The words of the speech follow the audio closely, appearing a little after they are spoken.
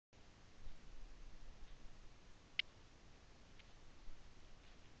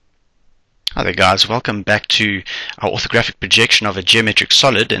Hi there guys, welcome back to our orthographic projection of a geometric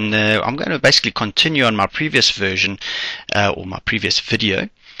solid, and I'm going to basically continue on my previous version or my previous video.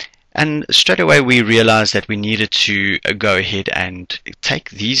 And straight away we realized that we needed to go ahead and take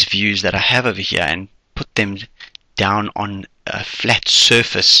these views that I have over here and put them down on a flat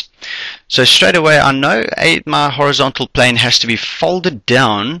surface. So straight away I know my horizontal plane has to be folded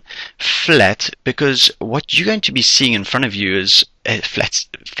down flat, because what you're going to be seeing in front of you is a flat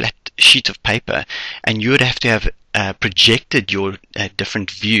sheet of paper, and you would have to have projected your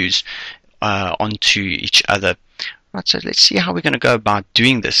different views onto each other. Right, so let's see how we're going to go about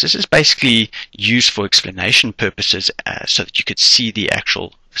doing this. This is basically used for explanation purposes, so that you could see the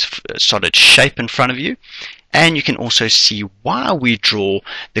actual solid shape in front of you, and you can also see why we draw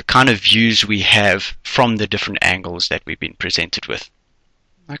the kind of views we have from the different angles that we've been presented with.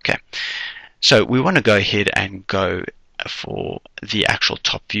 Okay, so we want to go ahead and go for the actual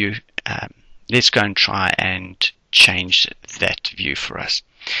top view. Let's go and try and change that view for us.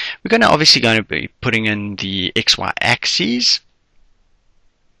 We're obviously going to be putting in the XY axes,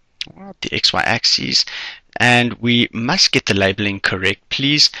 and we must get the labeling correct.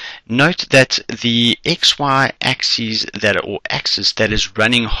 Please note that the XY axis axis that is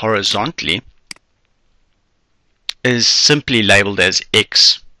running horizontally is simply labeled as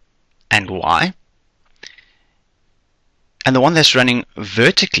X and Y, and the one that's running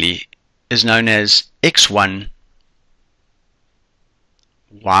vertically is known as X1,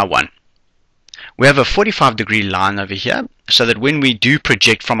 Y1. We have a 45-degree line over here, so that when we do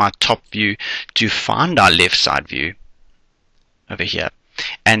project from our top view to find our left side view over here,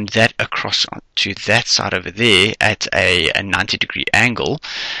 and that across to that side over there at a 90-degree angle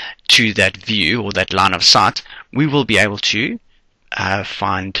to that view or that line of sight, we will be able to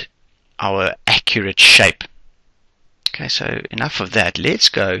find our accurate shape. Okay, so enough of that. Let's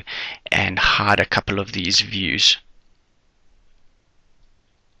go and hide a couple of these views.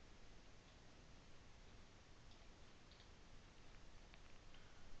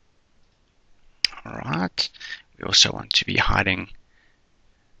 Alright, we also want to be hiding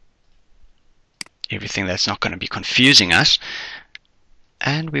everything that's not going to be confusing us,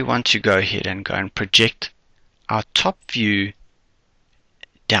 and we want to go ahead and project our top view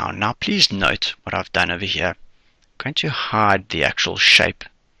down. Now please note what I've done over here. I'm going to hide the actual shape,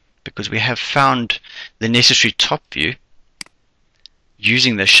 because we have found the necessary top view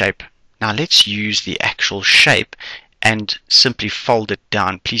using the shape. Now let's use the actual shape and simply fold it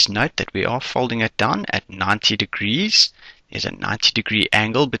down. Please note that we are folding it down at 90 degrees. There's a 90-degree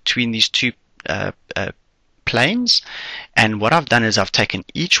angle between these two planes, and what I've done is I've taken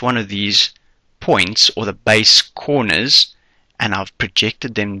each one of these points or the base corners and I've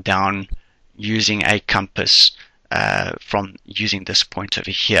projected them down using a compass, from using this point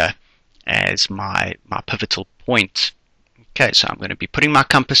over here as my pivotal point. Okay, so I'm going to be putting my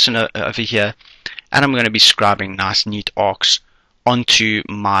compass in over here, and I'm going to be scribing nice neat arcs onto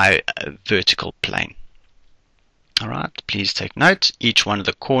my vertical plane. Alright, please take note, each one of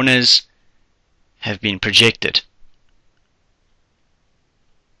the corners have been projected.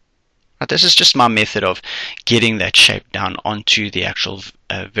 Right, this is just my method of getting that shape down onto the actual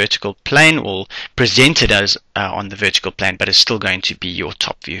vertical plane, or presented as on the vertical plane, but it's still going to be your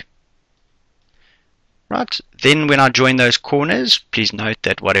top view. Right, then when I join those corners, please note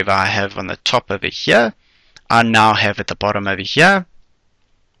that whatever I have on the top over here, I now have at the bottom over here.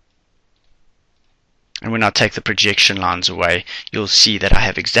 And when I take the projection lines away, you'll see that I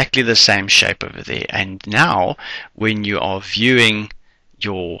have exactly the same shape over there. And now when you are viewing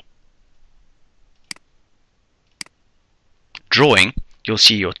your drawing, you'll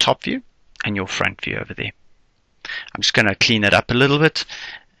see your top view and your front view over there. I'm just going to clean it up a little bit.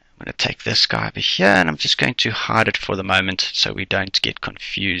 I'm going to take this guy over here, and I'm just going to hide it for the moment so we don't get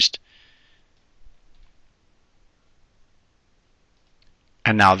confused.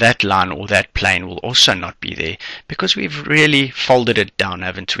 And now that line or that plane will also not be there, because we've really folded it down,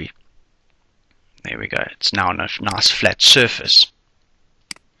 haven't we? There we go. It's now on a nice flat surface.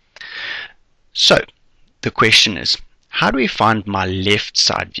 So the question is, how do we find my left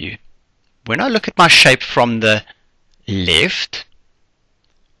side view? When I look at my shape from the left,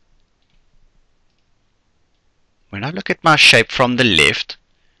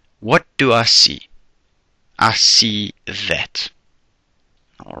 what do I see? I see that.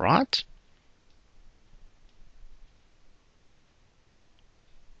 Alright.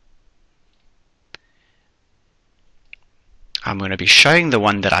 I'm going to be showing the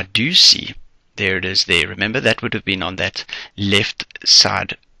one that I do see. There it is there. Remember, that would have been on that left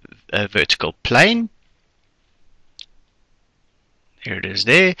side vertical plane. Here it is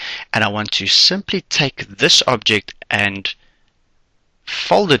there. And I want to simply take this object and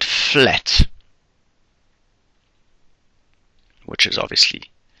fold it flat, which is obviously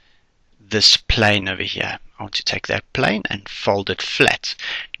this plane over here. I want to take that plane and fold it flat.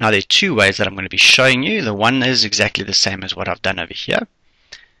 Now there are two ways that I'm going to be showing you. The one is exactly the same as what I've done over here.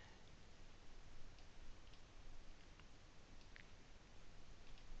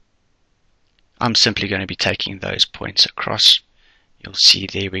 I'm simply going to be taking those points across. You'll see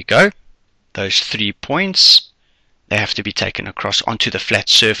there we go. Those 3 points, they have to be taken across onto the flat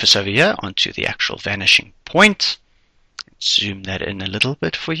surface over here, onto the actual vanishing point. Zoom that in a little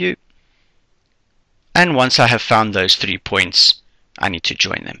bit for you. And once I have found those 3 points, I need to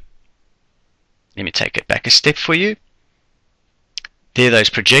join them. Let me take it back a step for you. There are those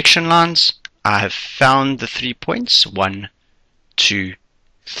projection lines. I have found the 3 points, 1, 2,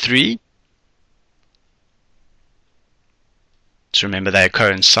 3. So remember they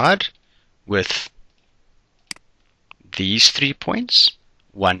coincide with these 3 points,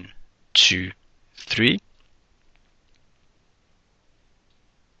 1, 2, 3.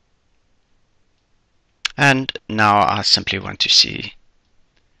 And now I simply want to see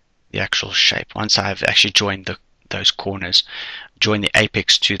the actual shape. Once I have actually joined those corners, join the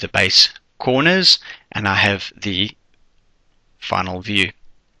apex to the base corners, and I have the final view.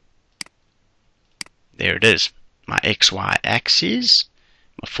 There it is, my XY axis,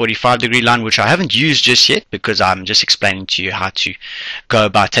 my 45-degree line, which I haven't used just yet because I'm just explaining to you how to go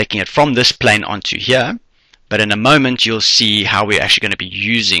about taking it from this plane onto here. But in a moment you'll see how we're actually going to be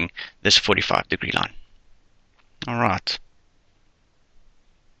using this 45-degree line. Alright,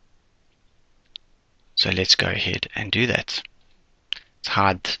 so let's go ahead and do that. Let's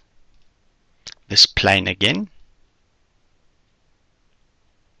hide this plane again.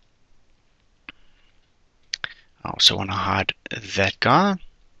 I also want to hide that guy,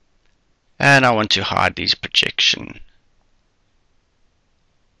 and I want to hide these projection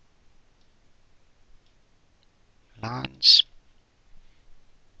lines.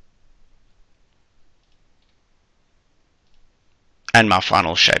 And my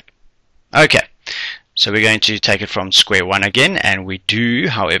final shape. Okay, so we're going to take it from square one again, and we do,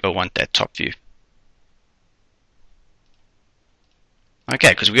 however, want that top view.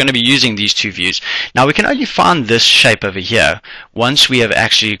 Okay, because we're going to be using these two views. Now we can only find this shape over here once we have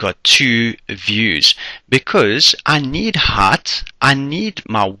actually got two views, because I need height, I need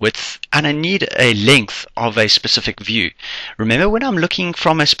my width, and I need a length of a specific view. Remember, when I'm looking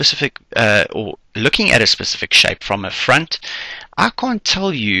from a specific or looking at a specific shape from a front, I can't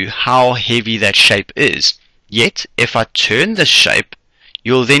tell you how heavy that shape is. Yet if I turn this shape,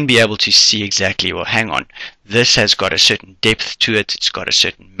 you'll then be able to see exactly, well, hang on, this has got a certain depth to it, it's got a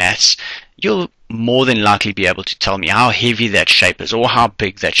certain mass. You'll more than likely be able to tell me how heavy that shape is, or how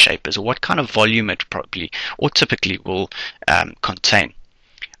big that shape is, or what kind of volume it probably or typically will contain.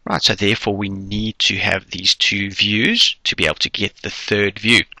 Right, so therefore we need to have these two views to be able to get the third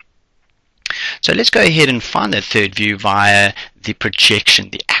view. So let's go ahead and find that third view via the projection,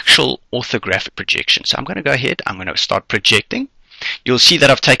 the actual orthographic projection. So I'm going to go ahead, I'm going to start projecting. You'll see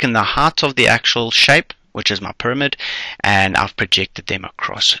that I've taken the height of the actual shape, which is my pyramid, and I've projected them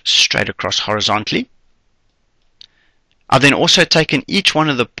across, straight across horizontally. I've then also taken each one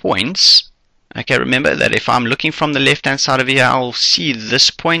of the points. Okay, remember that if I'm looking from the left hand side of here, I'll see this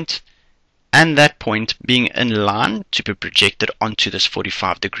point and that point being in line to be projected onto this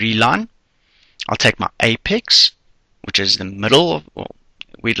 45-degree line. I'll take my apex, which is the middle of, well,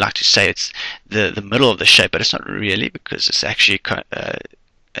 we'd like to say it's the middle of the shape, but it's not really, because it's actually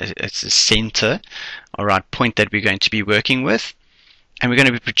it's the center, alright, point that we're going to be working with, and we're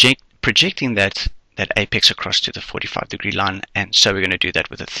going to be projecting that apex across to the 45-degree line, and so we're going to do that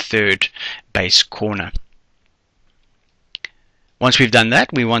with a third base corner. Once we've done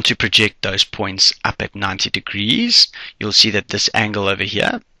that, we want to project those points up at 90 degrees. You'll see that this angle over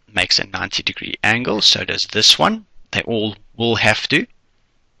here makes a 90-degree angle, so does this one. They all will have to.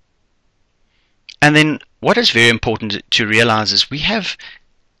 And then what is very important to realize is we have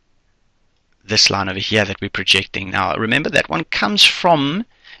this line over here that we're projecting. Now remember, that one comes from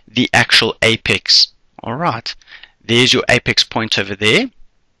the actual apex. Alright, there's your apex point over there.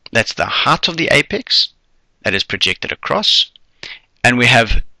 That's the height of the apex that is projected across. And we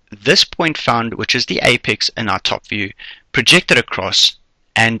have this point found, which is the apex in our top view, projected across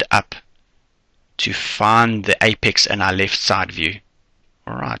and up to find the apex in our left side view.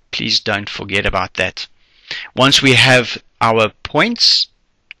 Alright, please don't forget about that. Once we have our points,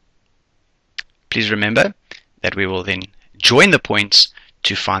 please remember that we will then join the points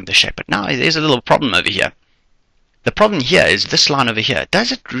to find the shape. But now there's a little problem over here. The problem here is this line over here.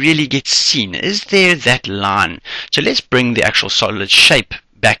 Does it really get seen? Is there that line? So let's bring the actual solid shape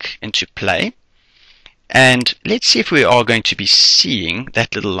back into play. And let's see if we are going to be seeing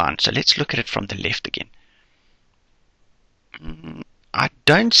that little line. So let's look at it from the left again. I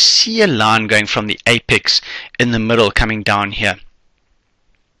don't see a line going from the apex in the middle coming down here.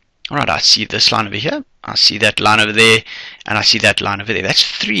 Alright, I see this line over here, I see that line over there, and I see that line over there. That's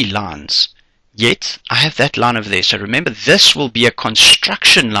 3 lines. Yet, I have that line over there. So remember, this will be a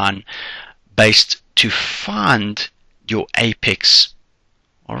construction line based to find your apex.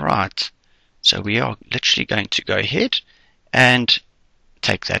 Alright, so we are literally going to go ahead and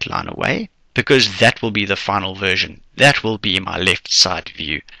take that line away, because that will be the final version. That will be my left side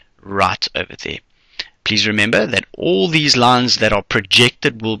view right over there. Please remember that all these lines that are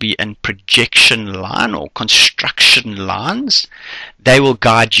projected will be in projection line or construction lines. They will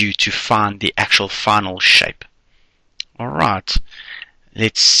guide you to find the actual final shape. Alright,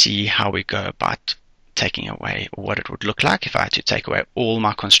 let's see how we go about taking away, or what it would look like if I had to take away all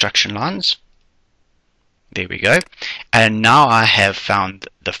my construction lines. There we go. And now I have found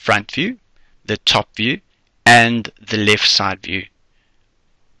the front view, the top view, and the left side view.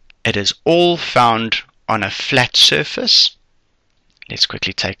 It is all found on a flat surface. Let's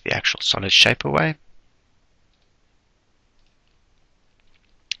quickly take the actual solid shape away.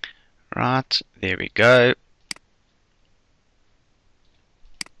 Right, there we go.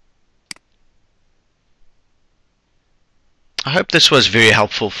 I hope this was very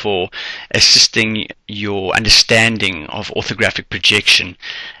helpful for assisting your understanding of orthographic projection,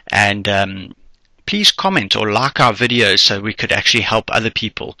 and please comment or like our videos so we could actually help other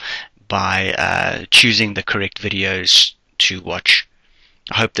people by choosing the correct videos to watch.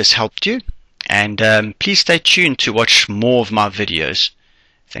 I hope this helped you, and please stay tuned to watch more of my videos.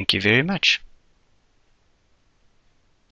 Thank you very much.